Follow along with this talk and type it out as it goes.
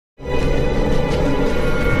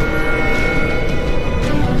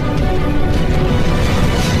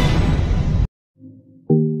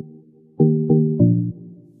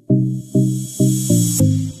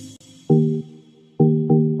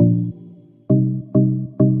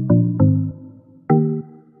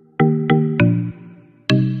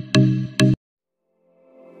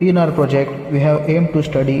In our project, we have aimed to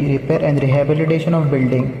study repair and rehabilitation of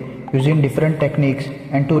building using different techniques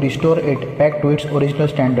and to restore it back to its original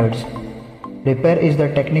standards. Repair is the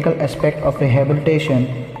technical aspect of rehabilitation.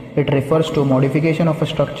 It refers to modification of a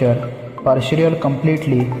structure, partially or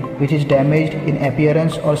completely, which is damaged in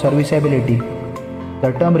appearance or serviceability.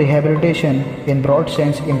 The term rehabilitation in broad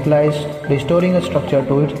sense implies restoring a structure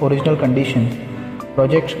to its original condition.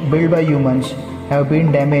 Projects built by humans have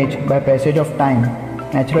been damaged by passage of time,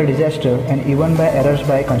 natural disaster, and even by errors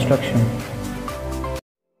by construction.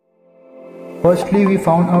 Firstly, we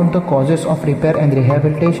found out the causes of repair and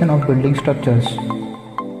rehabilitation of building structures.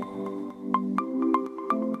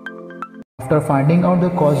 After finding out the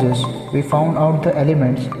causes, we found out the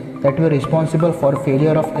elements that were responsible for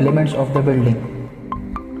failure of elements of the building.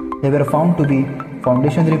 They were found to be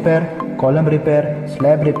foundation repair, column repair,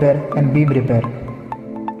 slab repair, and beam repair.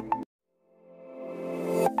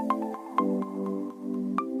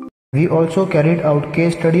 We also carried out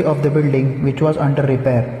case study of the building which was under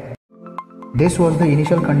repair. This was the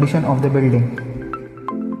initial condition of the building.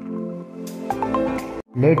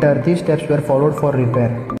 Later, these steps were followed for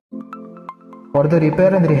repair. For the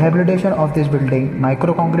repair and rehabilitation of this building,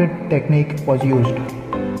 microconcrete technique was used.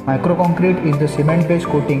 Microconcrete is the cement-based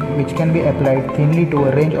coating which can be applied thinly to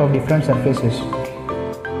a range of different surfaces.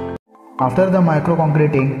 After the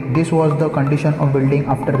microconcreting, this was the condition of building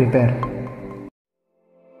after repair.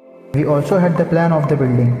 We also had the plan of the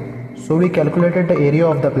building, so we calculated the area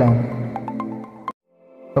of the plan.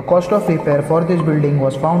 The cost of repair for this building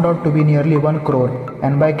was found out to be nearly 1 crore,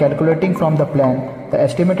 and by calculating from the plan, the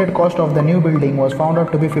estimated cost of the new building was found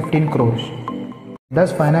out to be 15 crores.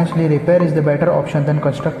 Thus financially, repair is the better option than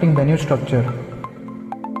constructing the new structure.